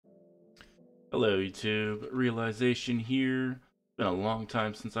Hello YouTube, Realization here. It's been a long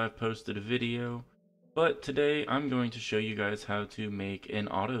time since I've posted a video, but today I'm going to show you guys how to make an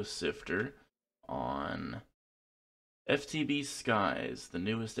auto sifter on FTB Skies, the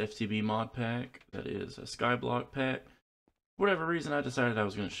newest FTB mod pack that is a skyblock pack. For whatever reason I decided I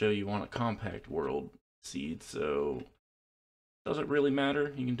was going to show you on a compact world seed, so it doesn't really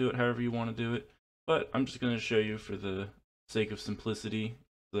matter, you can do it however you want to do it, but I'm just going to show you for the sake of simplicity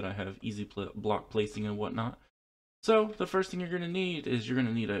that I have easy block placing and whatnot. So the first thing you're going to need is you're going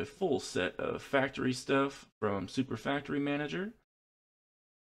to need a full set of factory stuff from Super Factory Manager.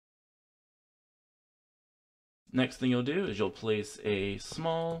 Next thing you'll do is you'll place a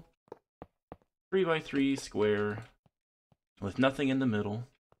small 3x3 square with nothing in the middle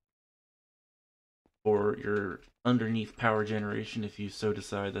for your underneath power generation if you so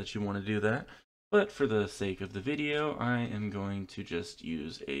decide that you want to do that. But for the sake of the video, I am going to just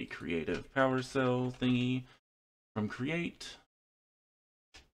use a creative power cell thingy from Create.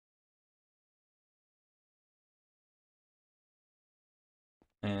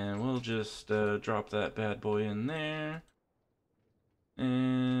 And we'll just drop that bad boy in there.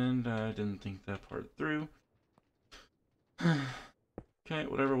 And I didn't think that part through. Okay,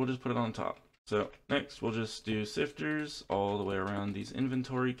 whatever, we'll just put it on top. So next we'll just do sifters all the way around these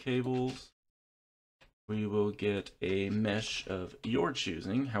inventory cables. We will get a mesh of your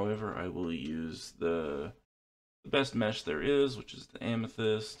choosing. However, I will use the best mesh there is, which is the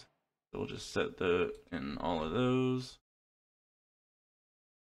amethyst. So we'll just set the in all of those.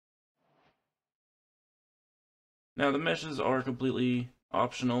 Now the meshes are completely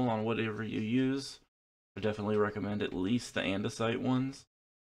optional on whatever you use. I definitely recommend at least the andesite ones.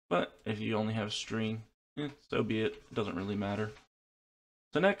 But if you only have string, so be it. It doesn't really matter.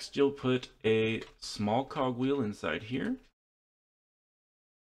 So next you'll put a small cogwheel inside here.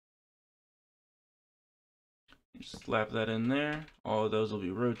 Just slap that in there. All of those will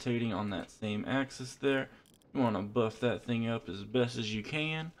be rotating on that same axis there. You want to buff that thing up as best as you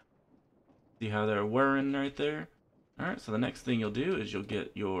can. See how they're whirring right there? Alright, so the next thing you'll do is you'll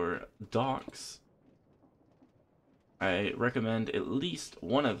get your docks. I recommend at least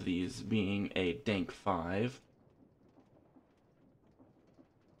one of these being a Dank 5.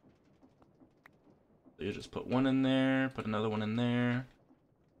 So you just put one in there, put another one in there.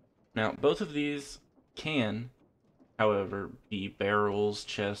 Now, both of these can, however, be barrels,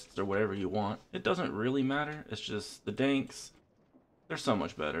 chests, or whatever you want. It doesn't really matter. It's just the Danks, they're so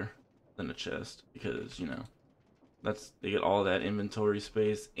much better than a chest because, you know, they get all that inventory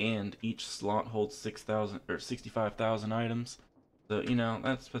space, and each slot holds 6,000 or 65,000 items. So, you know,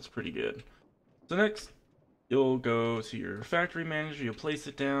 that's pretty good. So next, you'll go to your factory manager, you'll place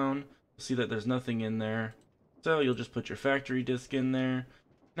it down, see that there's nothing in there. So you'll just put your factory disk in there.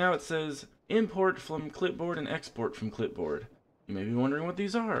 Now it says import from clipboard and export from clipboard. You may be wondering what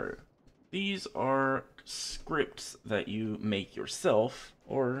these are. These are scripts that you make yourself,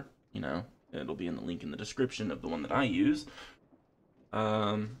 or, you know, it'll be in the link in the description of the one that I use.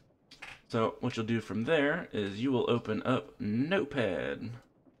 So what you'll do from there is you will open up Notepad.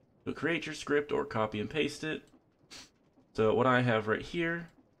 You'll create your script or copy and paste it. So what I have right here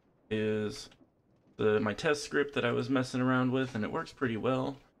is my test script that I was messing around with, and it works pretty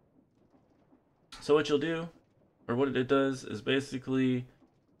well. So what you'll do, or what it does, is basically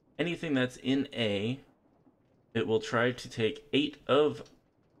anything that's in A, it will try to take 8 of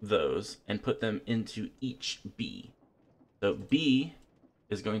those and put them into each B. So B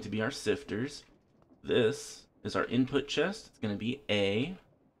is going to be our sifters. This is our input chest. It's going to be A.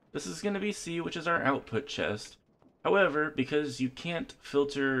 This is going to be C, which is our output chest. However, because you can't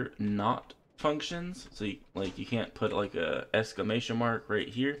filter not functions, so you can't put like a exclamation mark right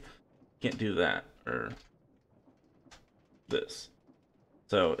here, you can't do that, or this.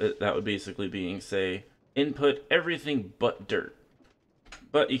 So that would basically being, say, input everything but dirt.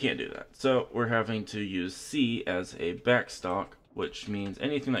 But you can't do that. So we're having to use C as a backstock, which means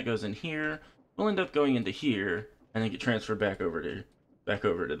anything that goes in here will end up going into here and then get transferred back over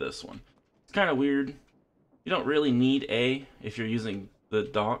to this one. It's kind of weird. You don't really need A if you're using the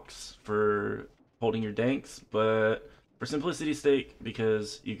docks for holding your danks, but for simplicity's sake,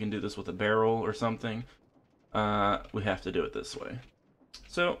 because you can do this with a barrel or something, we have to do it this way.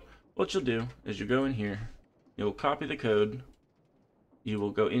 So what you'll do is you go in here, you'll copy the code, you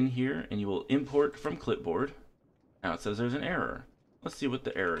will go in here and you will import from clipboard. Now it says there's an error. Let's see what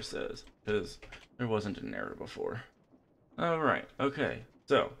the error says, because there wasn't an error before. Alright, okay,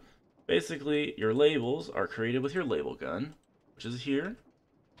 so basically your labels are created with your label gun, which is here.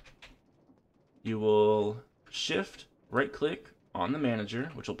 You will shift right click on the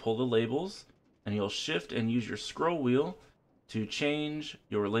manager, which will pull the labels and you'll shift and use your scroll wheel to change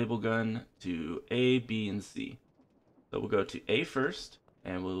your label gun to A, B, and C. So we'll go to A first,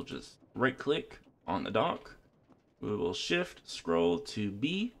 and we'll just right click on the dock. We will shift scroll to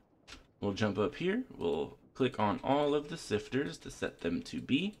B. We'll jump up here. We'll click on all of the sifters to set them to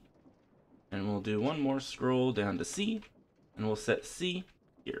B. And we'll do one more scroll down to C, and we'll set C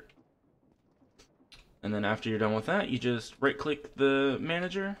here. And then after you're done with that, you just right click the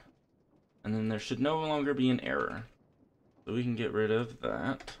manager, and then there should no longer be an error. So we can get rid of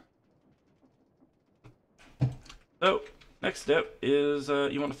that. So next step is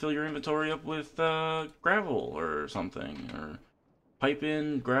you want to fill your inventory up with gravel or something, or pipe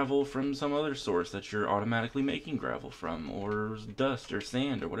in gravel from some other source that you're automatically making gravel from, or dust or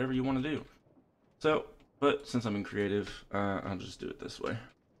sand or whatever you want to do. So, but since I'm in creative, I'll just do it this way.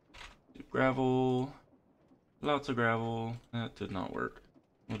 Do gravel, lots of gravel. That did not work.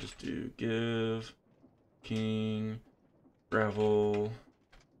 We'll just do give king gravel.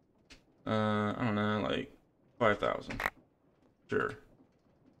 I don't know, like 5,000. Sure.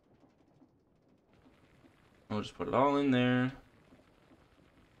 We'll just put it all in there.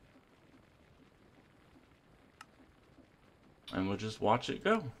 And we'll just watch it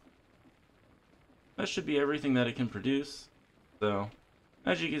go. That should be everything that it can produce. So,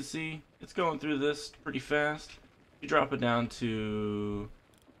 as you can see, it's going through this pretty fast. You drop it down to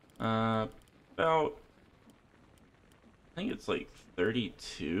about, I think it's like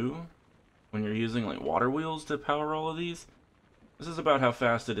 32 when you're using like water wheels to power all of these. This is about how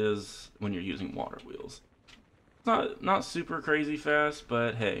fast it is when you're using water wheels. It's not super crazy fast,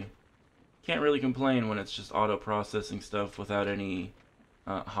 but hey, can't really complain when it's just auto processing stuff without any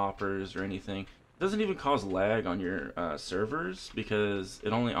hoppers or anything. It doesn't even cause lag on your servers because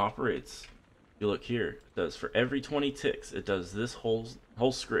it only operates. If you look here, it does for every 20 ticks. It does this whole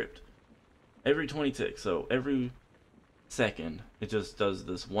script every 20 ticks. So every second, it just does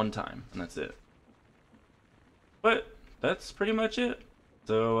this one time, and that's it. But that's pretty much it.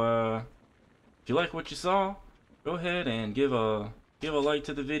 So if you like what you saw, go ahead and give a like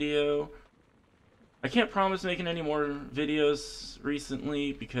to the video. I can't promise making any more videos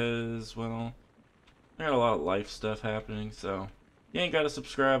recently because, well, I got a lot of life stuff happening, so you ain't gotta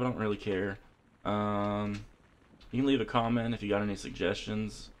subscribe, I don't really care. You can leave a comment if you got any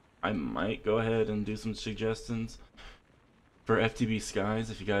suggestions. I might go ahead and do some suggestions for FTB Skies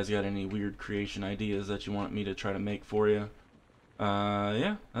if you guys got any weird creation ideas that you want me to try to make for you.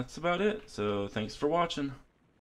 Yeah, that's about it, so thanks for watching.